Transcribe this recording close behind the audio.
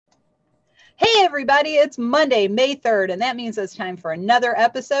Hey everybody, it's Monday, May 3rd, and that means it's time for another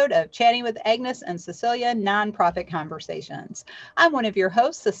episode of Chatting with Agnes and Cecilia Nonprofit Conversations. I'm one of your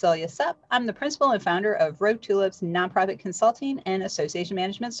hosts, Cecilia Supp. I'm the principal and founder of Road Tulips Nonprofit Consulting and Association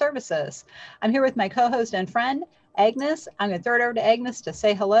Management Services. I'm here with my co-host and friend, Agnes. I'm going to throw it over to Agnes to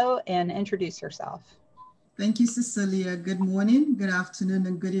say hello and introduce yourself. Thank you, Cecilia. Good morning, good afternoon,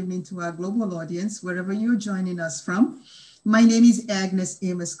 and good evening to our global audience, wherever you're joining us from. My name is Agnes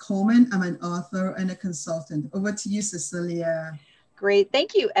Amos Coleman. I'm an author and a consultant. Over to you, Cecilia. Great.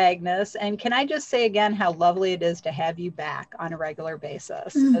 Thank you, Agnes. And can I just say again how lovely it is to have you back on a regular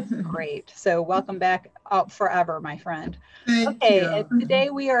basis? It's great. So welcome back forever, my friend. Thank Okay, and you.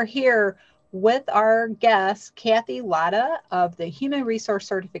 today we are here with our guest, Kathy Latta of the Human Resource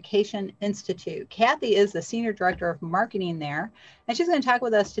Certification Institute. Kathy is the Senior Director of Marketing there, and she's going to talk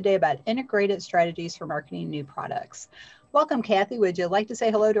with us today about integrated strategies for marketing new products. Welcome, Kathy. Would you like to say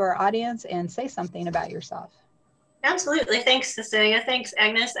hello to our audience and say something about yourself? Absolutely. Thanks, Cecilia. Thanks,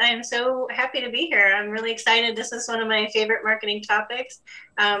 Agnes. I am so happy to be here. I'm really excited. This is one of my favorite marketing topics.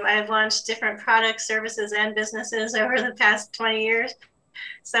 I've launched different products, services, and businesses over the past 20 years.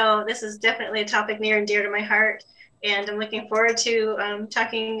 So this is definitely a topic near and dear to my heart. And I'm looking forward to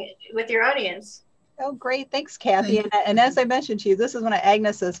talking with your audience. Oh, great. Thanks, Kathy. And as I mentioned to you, this is one of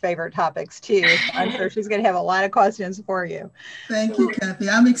Agnes's favorite topics too. So I'm sure she's going to have a lot of questions for you. Thank you, Kathy.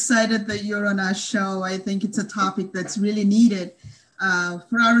 I'm excited that you're on our show. I think it's a topic that's really needed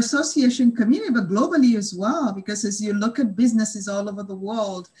for our association community, but globally as well, because as you look at businesses all over the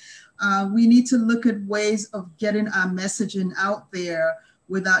world, we need to look at ways of getting our messaging out there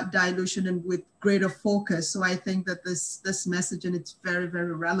without dilution and with greater focus. So I think that this message, and it's very,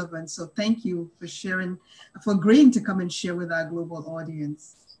 very relevant. So thank you for sharing, for agreeing to come and share with our global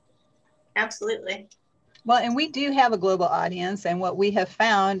audience. Absolutely. Well, and we do have a global audience, and what we have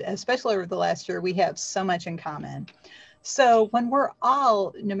found, especially over the last year, we have so much in common. So when we're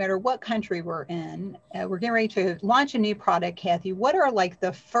all, no matter what country we're in, we're getting ready to launch a new product, Kathy, what are like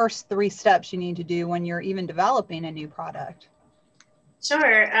the first 3 steps you need to do when you're even developing a new product?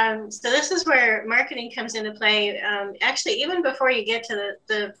 Sure. So this is where marketing comes into play. Actually, even before you get to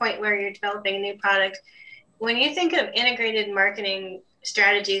the point where you're developing a new product, when you think of integrated marketing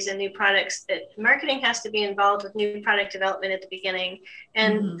strategies and new products, marketing has to be involved with new product development at the beginning,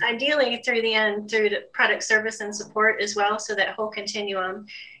 and ideally through the end, through the product service and support as well, so that whole continuum.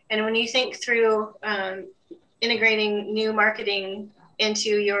 And when you think through integrating new marketing into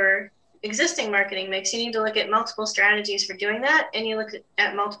your existing marketing mix, you need to look at multiple strategies for doing that, and you look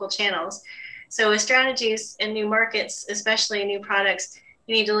at multiple channels. So with strategies in new markets, especially new products,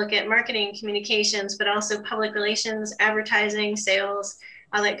 you need to look at marketing, communications, but also public relations, advertising, sales,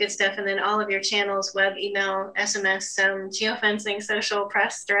 all that good stuff. And then all of your channels, web, email, SMS, geofencing, social,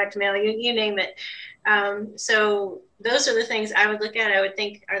 press, direct mail, you name it. So those are the things I would look at. I would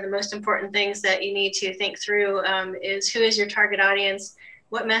think are the most important things that you need to think through is who is your target audience?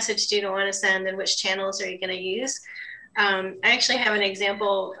 What message do you want to send, and which channels are you going to use? I actually have an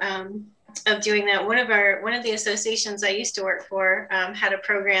example of doing that. One of the associations I used to work for had a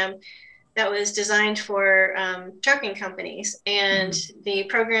program that was designed for trucking companies, and the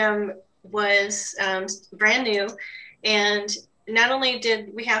program was brand new. And not only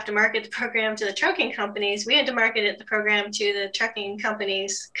did we have to market the program to the trucking companies, we had to market the program to the trucking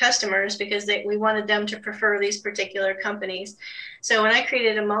companies' customers, because we wanted them to prefer these particular companies. So when I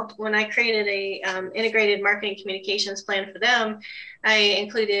created a integrated marketing communications plan for them, I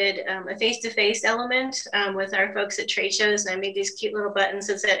included a face-to-face element with our folks at trade shows, and I made these cute little buttons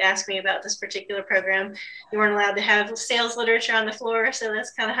that said, "Ask me about this particular program." You weren't allowed to have sales literature on the floor, so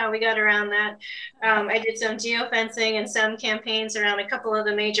that's kind of how we got around that. I did some geofencing and some campaigns around a couple of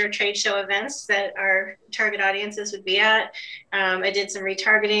the major trade show events that our target audiences would be at. I did some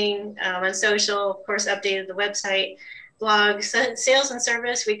retargeting on social, of course, updated the website. Blog, sales and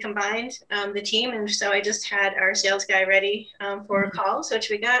service, we combined the team, and so I just had our sales guy ready for calls, which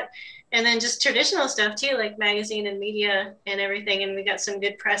we got, and then just traditional stuff too, like magazine and media and everything, and we got some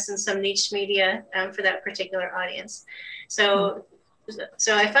good press and some niche media for that particular audience. So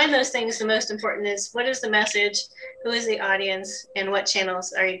I find those things the most important is what is the message, who is the audience, and what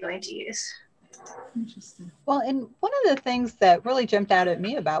channels are you going to use? Interesting. Well, and one of the things that really jumped out at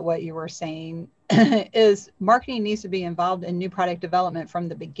me about what you were saying is marketing needs to be involved in new product development from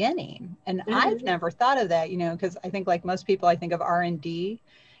the beginning. And I've never thought of that, because I think like most people, I think of R&D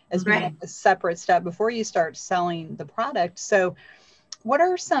as being a separate step before you start selling the product. So what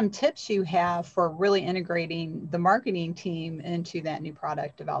are some tips you have for really integrating the marketing team into that new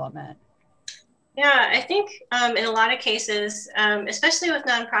product development? Yeah, I think in a lot of cases, especially with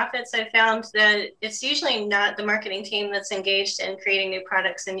nonprofits, I found that it's usually not the marketing team that's engaged in creating new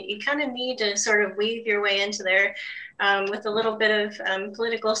products. And you kind of need to sort of weave your way into there with a little bit of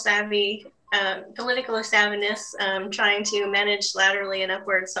political savviness, trying to manage laterally and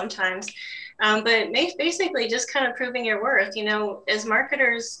upwards sometimes. But basically just kind of proving your worth. As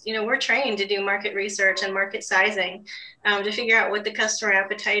marketers, we're trained to do market research and market sizing to figure out what the customer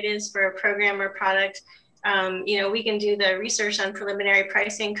appetite is for a program or product. We can do the research on preliminary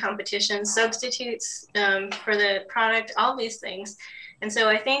pricing, competition, substitutes for the product, all these things. And so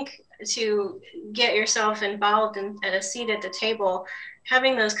I think to get yourself involved and at a seat at the table,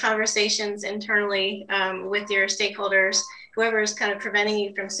 having those conversations internally with your stakeholders, whoever is kind of preventing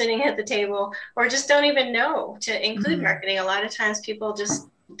you from sitting at the table, or just don't even know to include marketing. A lot of times people just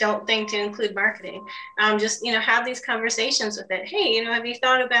don't think to include marketing. Just, have these conversations with it. Hey, have you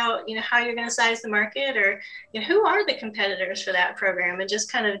thought about, how you're going to size the market, or, who are the competitors for that program? And just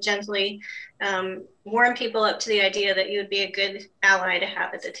kind of gently warm people up to the idea that you would be a good ally to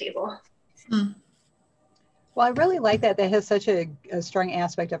have at the table. Well, I really like that. That has such a strong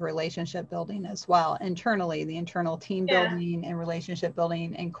aspect of relationship building as well. Internally, the internal team building and relationship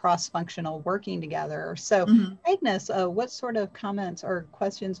building and cross-functional working together. So Agnes, what sort of comments or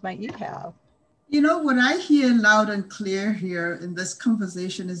questions might you have? What I hear loud and clear here in this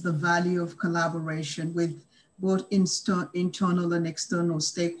conversation is the value of collaboration with both internal and external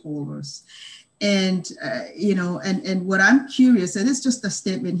stakeholders. And, and what I'm curious, and it's just a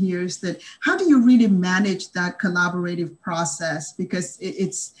statement here, is that how do you really manage that collaborative process? Because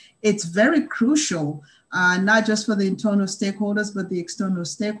it's very crucial, not just for the internal stakeholders, but the external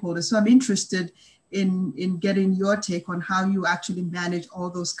stakeholders. So I'm interested in getting your take on how you actually manage all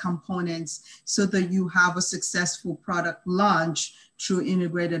those components so that you have a successful product launch through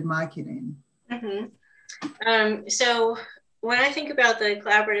integrated marketing. So when I think about the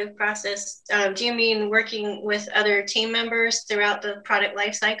collaborative process, do you mean working with other team members throughout the product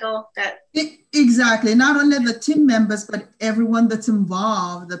lifecycle? Exactly. Not only the team members, but everyone that's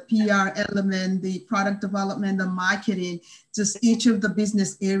involved, the PR element, the product development, the marketing, just each of the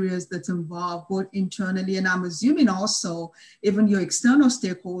business areas that's involved, both internally, and I'm assuming also even your external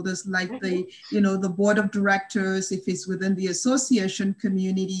stakeholders, like the board of directors, if it's within the association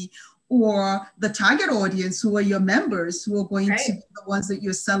community, or the target audience, who are your members, who are going to be the ones that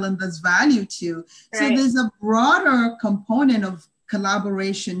you're selling this value to. So there's a broader component of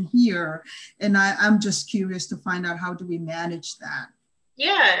collaboration here. And I'm just curious to find out, how do we manage that?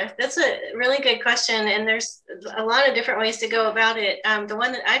 Yeah, that's a really good question. And there's a lot of different ways to go about it. The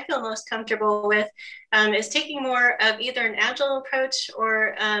one that I feel most comfortable with is taking more of either an agile approach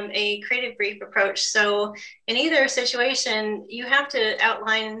or a creative brief approach. So in either situation, you have to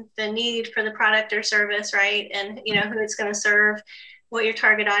outline the need for the product or service, right? And who it's going to serve, what your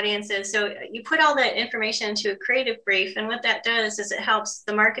target audience is. So you put all that information into a creative brief. And what that does is it helps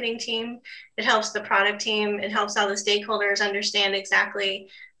the marketing team, it helps the product team, it helps all the stakeholders understand exactly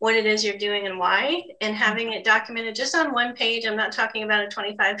what it is you're doing and why, and having it documented just on one page. I'm not talking about a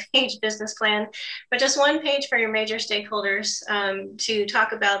 25-page business plan, but just one page for your major stakeholders to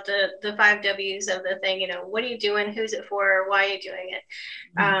talk about the 5 W's of the thing. What are you doing? Who's it for? Why are you doing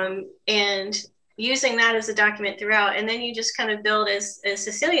it? And using that as a document throughout. And then you just kind of build, as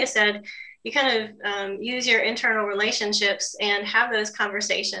Cecilia said, you kind of use your internal relationships and have those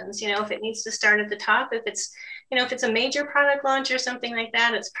conversations. If it needs to start at the top, if it's a major product launch or something like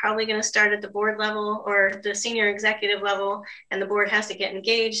that, it's probably going to start at the board level or the senior executive level, and the board has to get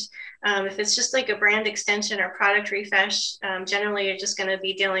engaged. If it's just like a brand extension or product refresh, generally you're just going to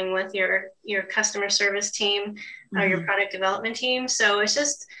be dealing with your customer service team or your product development team. So it's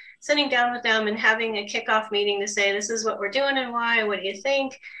just sitting down with them and having a kickoff meeting to say, this is what we're doing and why. What do you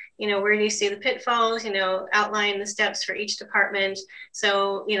think? Where do you see the pitfalls? Outline the steps for each department.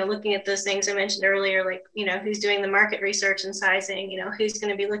 So, looking at those things I mentioned earlier, like, who's doing the market research and sizing, who's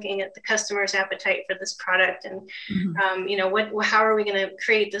going to be looking at the customer's appetite for this product, and, how are we going to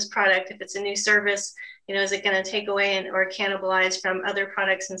create this product? If it's a new service, is it going to take away or cannibalize from other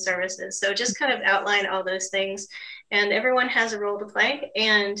products and services? So just kind of outline all those things. And everyone has a role to play.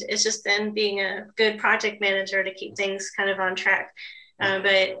 And it's just then being a good project manager to keep things kind of on track.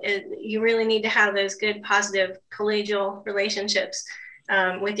 You really need to have those good, positive, collegial relationships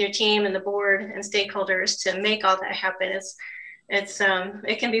with your team and the board and stakeholders to make all that happen.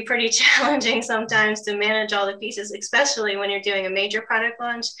 It can be pretty challenging sometimes to manage all the pieces, especially when you're doing a major product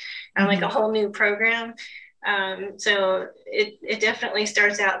launch, like a whole new program. So it definitely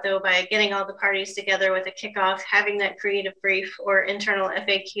starts out, though, by getting all the parties together with a kickoff, having that creative brief or internal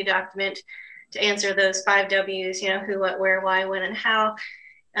FAQ document, answer those 5 W's, who, what, where, why, when, and how,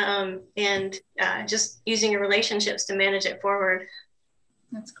 and just using your relationships to manage it forward.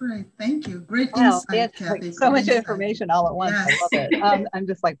 That's great. Thank you. Great Wow, insight, it's like Kathy. so much information all at once. Yes. I love it. I'm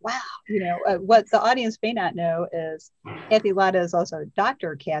just like, wow. What the audience may not know is Kathy Latta is also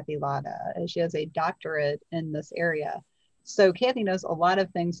Dr. Kathy Latta, and she has a doctorate in this area. So Kathy knows a lot of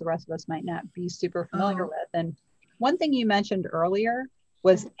things the rest of us might not be super familiar with. And one thing you mentioned earlier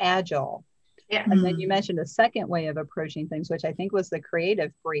was agile. Yeah. And then you mentioned a second way of approaching things, which I think was the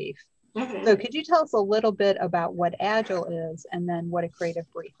creative brief. Mm-hmm. So could you tell us a little bit about what agile is and then what a creative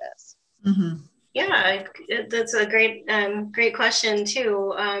brief is? Mm-hmm. Yeah, that's a great question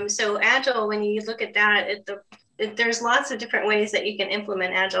too. So agile, when you look at that, there's lots of different ways that you can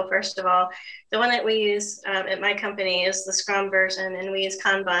implement agile. First of all, the one that we use at my company is the Scrum version, and we use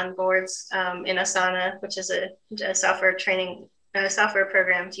Kanban boards in Asana, which is a software training software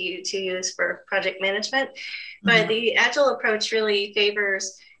program to use for project management. Mm-hmm. But the agile approach really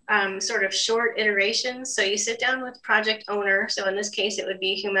favors sort of short iterations. So you sit down with project owner. So in this case, it would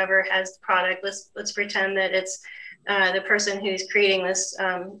be whomever has the product. Let's pretend that it's the person who's creating this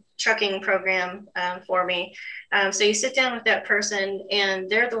trucking program for me. So you sit down with that person, and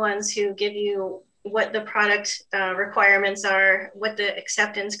they're the ones who give you what the product requirements are, what the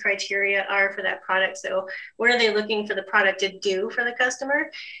acceptance criteria are for that product. So what are they looking for the product to do for the customer?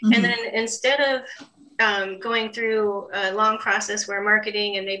 Mm-hmm. And then instead of going through a long process where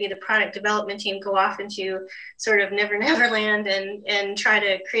marketing and maybe the product development team go off into sort of never land and try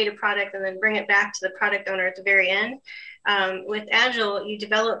to create a product and then bring it back to the product owner at the very end. With Agile, you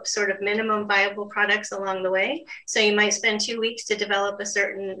develop sort of minimum viable products along the way. So you might spend 2 weeks to develop a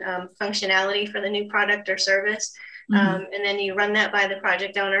certain functionality for the new product or service. Mm-hmm. And then you run that by the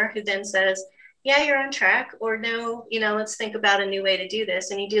project owner, who then says, yeah, you're on track, or no, let's think about a new way to do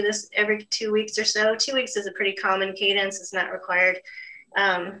this. And you do this every 2 weeks or so. 2 weeks is a pretty common cadence. It's not required.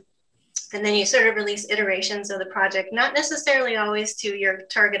 And then you sort of release iterations of the project, not necessarily always to your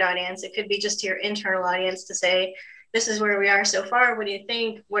target audience. It could be just to your internal audience to say, this is where we are so far. What do you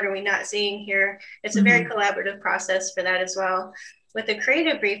think? What are we not seeing here? It's a very collaborative process for that as well. With a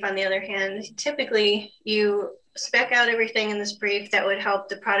creative brief, on the other hand, typically you spec out everything in this brief that would help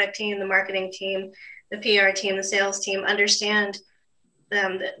the product team, the marketing team, the PR team, the sales team understand,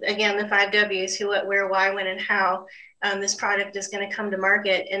 again, the 5 W's, who, what, where, why, when, and how this product is going to come to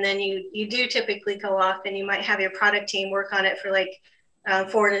market. And then you do typically go off and you might have your product team work on it for like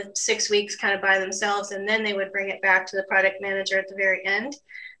 4 to 6 weeks kind of by themselves. And then they would bring it back to the product manager at the very end.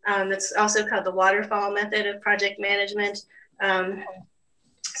 It's also called the waterfall method of project management.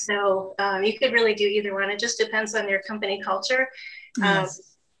 So you could really do either one. It just depends on your company culture.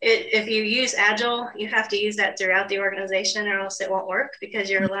 Yes. If you use Agile, you have to use that throughout the organization, or else it won't work, because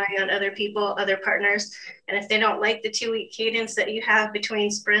you're relying on other people, other partners. And if they don't like the 2-week cadence that you have between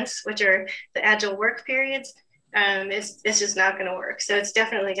sprints, which are the Agile work periods, it's just not going to work. So it's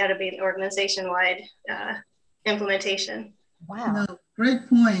definitely got to be an organization-wide implementation. Wow. No, great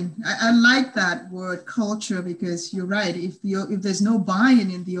point. I like that word culture, because you're right. If there's no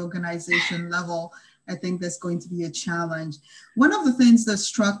buy-in in the organization level, I think that's going to be a challenge. One of the things that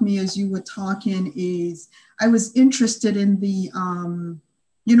struck me as you were talking is I was interested in the,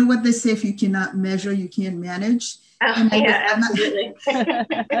 what they say, if you cannot measure, you can't manage. Oh, absolutely. And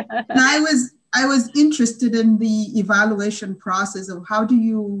I was interested in the evaluation process of how do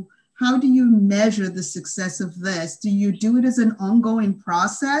you measure the success of this? Do you do it as an ongoing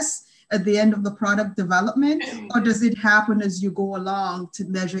process at the end of the product development, or does it happen as you go along to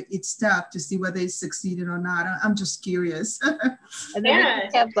measure each step to see whether it's succeeded or not? I'm just curious. And then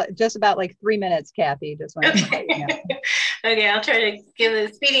we have just about like 3 minutes, Kathy. Just want to Okay, I'll try to give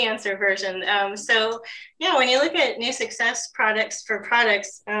a speedy answer version. So yeah, when you look at new success products for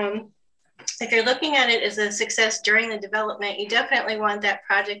products, if you're looking at it as a success during the development, you definitely want that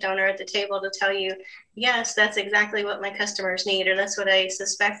project owner at the table to tell you, yes, that's exactly what my customers need, or that's what I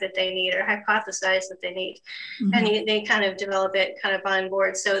suspect that they need, or hypothesize that they need. Mm-hmm. And they kind of develop it kind of on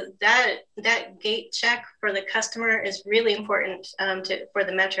board. So that gate check for the customer is really important for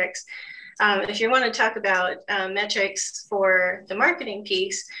the metrics. If you want to talk about metrics for the marketing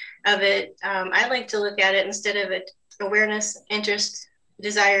piece of it, I like to look at it instead of awareness, interest,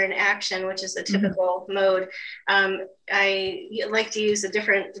 desire, and action, which is the typical mode. I like to use a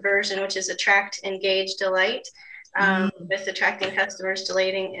different version, which is attract, engage, delight, with attracting customers,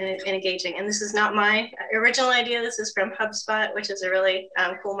 delighting, and engaging. And this is not my original idea. This is from HubSpot, which is a really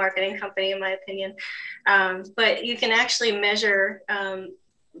cool marketing company, in my opinion. But you can actually measure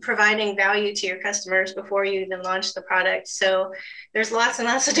providing value to your customers before you even launch the product. So there's lots and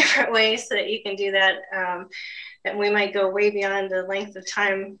lots of different ways that you can do that. And we might go way beyond the length of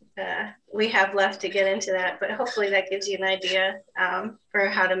time we have left to get into that, but hopefully that gives you an idea for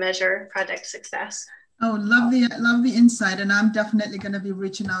how to measure project success. Oh, love the insight. And I'm definitely going to be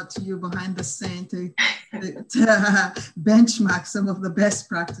reaching out to you behind the scene to benchmark some of the best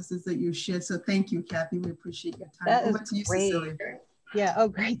practices that you shared. So thank you, Kathy. We appreciate your time. That Over is to you, great. Cecilia. Yeah. Oh,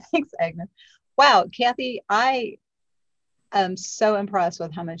 great. Thanks, Agnes. Wow, Kathy, I am so impressed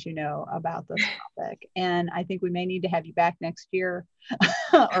with how much you know about this topic. And I think we may need to have you back next year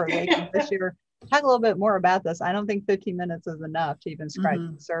or later this year. Talk a little bit more about this. I don't think 15 minutes is enough to even scratch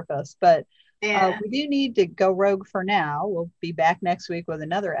the surface, but we do need to go rogue for now. We'll be back next week with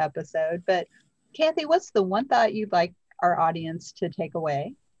another episode. But Kathy, what's the one thought you'd like our audience to take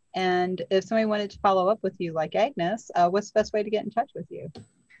away? And if somebody wanted to follow up with you like Agnes, what's the best way to get in touch with you?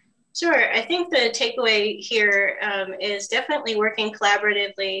 Sure. I think the takeaway here is definitely working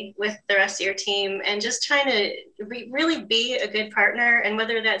collaboratively with the rest of your team and just trying to really be a good partner. And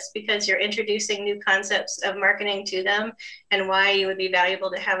whether that's because you're introducing new concepts of marketing to them and why you would be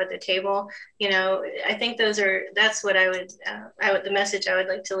valuable to have at the table, I think that's what the message I would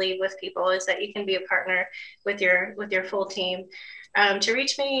like to leave with people is that you can be a partner with your full team. To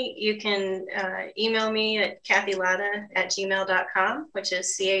reach me, you can email me at kathylada@gmail.com, which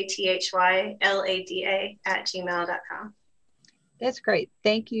is CATHYLADA@gmail.com. That's great.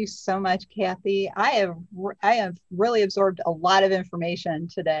 Thank you so much, Kathy. I have really absorbed a lot of information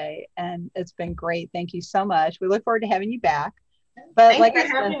today, and it's been great. Thank you so much. We look forward to having you back. But Thank you for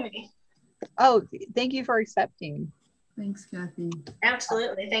having me. Oh, thank you for accepting. Thanks, Kathy.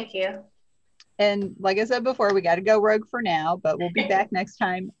 Absolutely. Thank you. And like I said before, we got to go rogue for now, but we'll be back next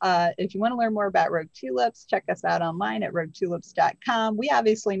time. If you want to learn more about Rogue Tulips, check us out online at roguetulips.com. We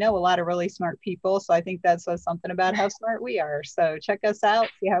obviously know a lot of really smart people, so I think that says something about how smart we are. So check us out,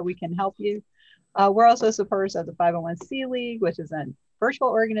 see how we can help you. We're also supporters of the 501c League, which is a virtual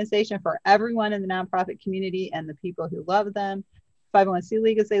organization for everyone in the nonprofit community and the people who love them. 501c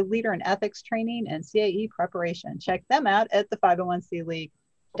League is a leader in ethics training and CAE preparation. Check them out at the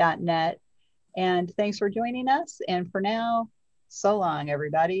 501cleague.net. And thanks for joining us. And for now, so long,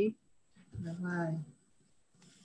 everybody. Bye-bye.